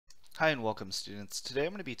Hi and welcome students. Today I'm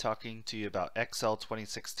going to be talking to you about Excel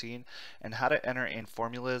 2016 and how to enter in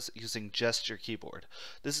formulas using just your keyboard.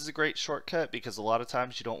 This is a great shortcut because a lot of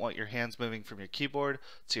times you don't want your hands moving from your keyboard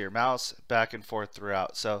to your mouse back and forth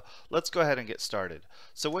throughout. So let's go ahead and get started.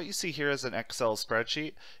 So what you see here is an Excel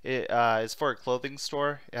spreadsheet. It is for a clothing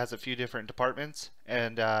store. It has a few different departments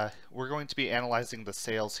and we're going to be analyzing the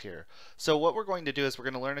sales here. So what we're going to do is we're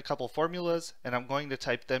going to learn a couple formulas and I'm going to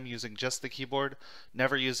type them using just the keyboard,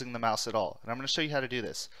 never using the mouse at all. And I'm going to show you how to do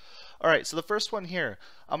this. Alright, so the first one here,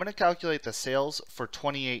 I'm going to calculate the sales for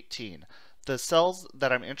 2018. The cells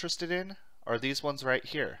that I'm interested in are these ones right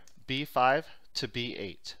here, B5 to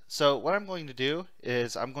B8. So what I'm going to do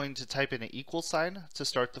is I'm going to type in an equal sign to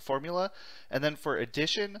start the formula, and then for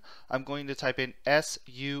addition I'm going to type in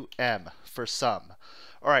SUM for sum.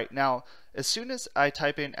 Alright, now as soon as I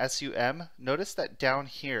type in SUM, notice that down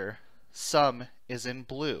here sum is in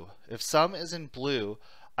blue. If sum is in blue,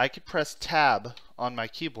 I could press tab on my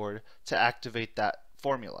keyboard to activate that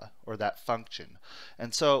formula or that function.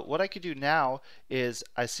 And so what I could do now is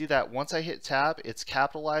I see that once I hit tab, it's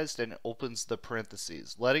capitalized and it opens the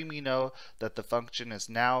parentheses, letting me know that the function is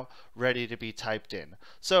now ready to be typed in.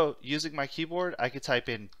 So using my keyboard, I could type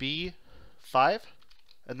in B5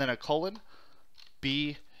 and then a colon,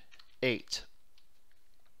 B8.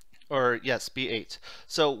 Or yes, B8.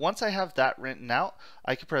 So once I have that written out,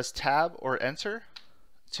 I can press tab or enter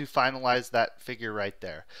to finalize that figure right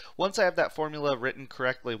there. Once I have that formula written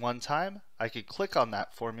correctly one time, I could click on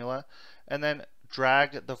that formula and then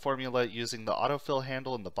drag the formula using the autofill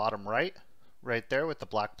handle in the bottom right there with the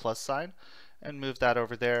black plus sign, and move that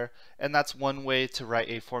over there. And that's one way to write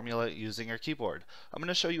a formula using your keyboard. I'm going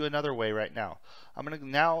to show you another way right now. I'm going to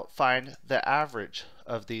now find the average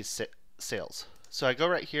of these sales. So I go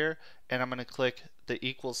right here and I'm going to click the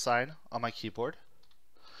equal sign on my keyboard.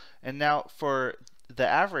 And now for the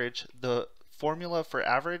average, the formula for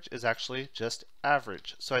average is actually just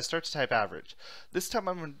average. So I start to type average. This time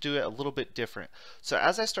I'm going to do it a little bit different. So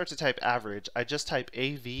as I start to type average, I just type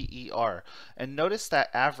AVER. And notice that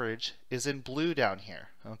average is in blue down here.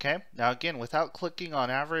 Okay? Now again, without clicking on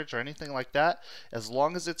average or anything like that, as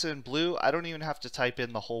long as it's in blue, I don't even have to type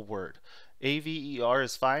in the whole word. AVER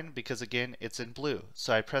is fine because again, it's in blue.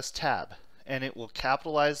 So I press tab, and it will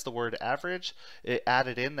capitalize the word average. It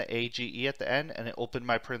added in the AGE at the end and it opened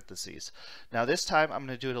my parentheses. Now this time I'm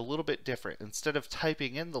going to do it a little bit different. Instead of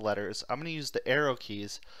typing in the letters, I'm going to use the arrow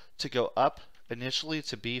keys to go up initially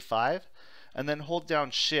to B5 and then hold down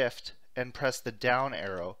shift and press the down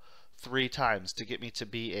arrow 3 times to get me to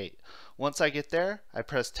B8. Once I get there, I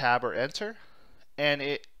press tab or enter and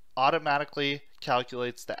it automatically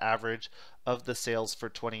calculates the average of the sales for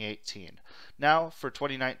 2018. Now for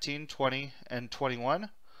 2019, 20, and 21,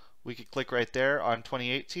 we could click right there on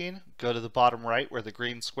 2018, go to the bottom right where the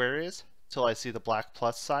green square is till I see the black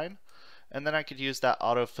plus sign, and then I could use that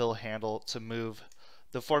autofill handle to move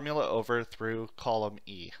the formula over through column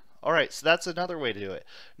E. Alright, so that's another way to do it.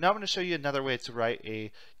 Now I'm going to show you another way to write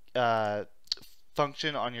a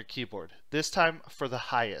function on your keyboard, this time for the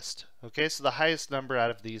highest. Okay, so the highest number out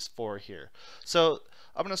of these 4 here. So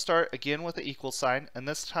I'm going to start again with the equal sign, and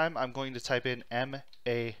this time I'm going to type in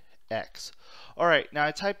MAX. Alright, now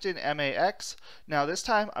I typed in MAX. Now this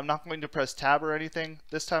time I'm not going to press tab or anything.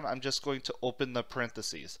 This time I'm just going to open the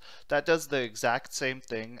parentheses. That does the exact same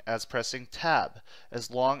thing as pressing tab,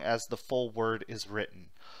 as long as the full word is written.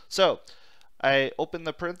 So I open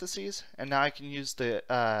the parentheses, and now I can use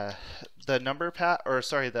the number pad, or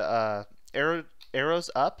sorry, the arrows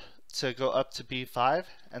up to go up to B5,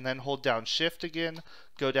 and then hold down shift again,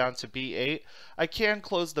 go down to B8. I can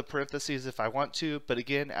close the parentheses if I want to, but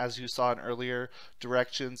again, as you saw in earlier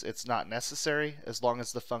directions, it's not necessary as long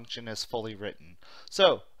as the function is fully written.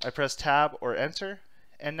 So I press tab or enter,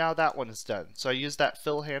 and now that one is done. So I use that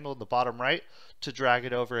fill handle in the bottom right to drag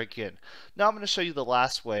it over again. Now I'm going to show you the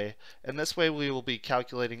last way, and this way we will be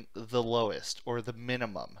calculating the lowest or the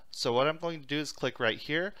minimum. So what I'm going to do is click right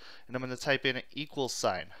here, and I'm going to type in an equal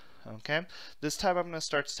sign. Okay, this time I'm going to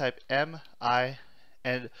start to type MI,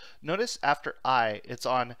 and notice after I, it's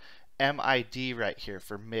on MID right here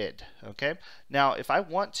for mid. Okay, now if I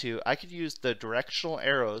want to, I could use the directional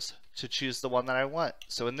arrows to choose the one that I want.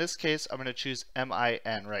 So in this case, I'm going to choose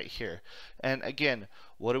MIN right here. And again,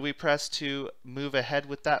 what do we press to move ahead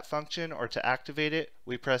with that function or to activate it?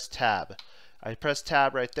 We press tab. I press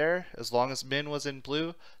tab right there. As long as min was in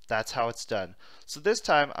blue, that's how it's done. So this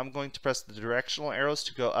time I'm going to press the directional arrows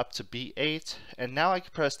to go up to B8, and now I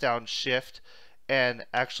can press down shift and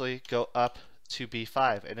actually go up to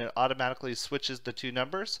B5, and it automatically switches the two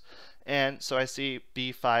numbers. And so I see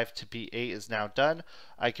B5 to B8 is now done.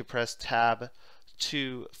 I can press tab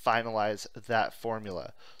to finalize that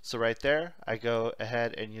formula. So right there, I go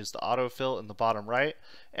ahead and use the autofill in the bottom right,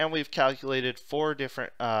 and we've calculated 4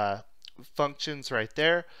 different functions right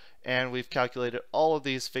there, and we've calculated all of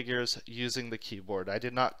these figures using the keyboard. I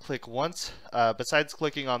did not click once besides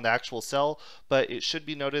clicking on the actual cell, but it should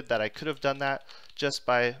be noted that I could have done that just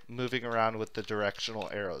by moving around with the directional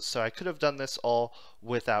arrows. So I could have done this all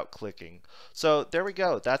without clicking. So there we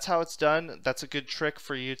go. That's how it's done. That's a good trick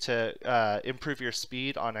for you to improve your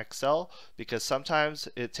speed on Excel, because sometimes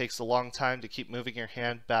it takes a long time to keep moving your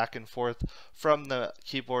hand back and forth from the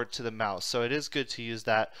keyboard to the mouse. So it is good to use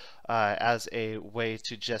that as a way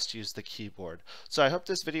to just use the keyboard. So I hope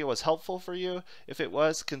this video was helpful for you. If it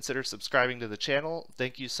was, consider subscribing to the channel.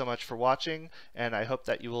 Thank you so much for watching, and I hope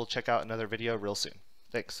that you will check out another video real soon.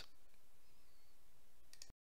 Thanks.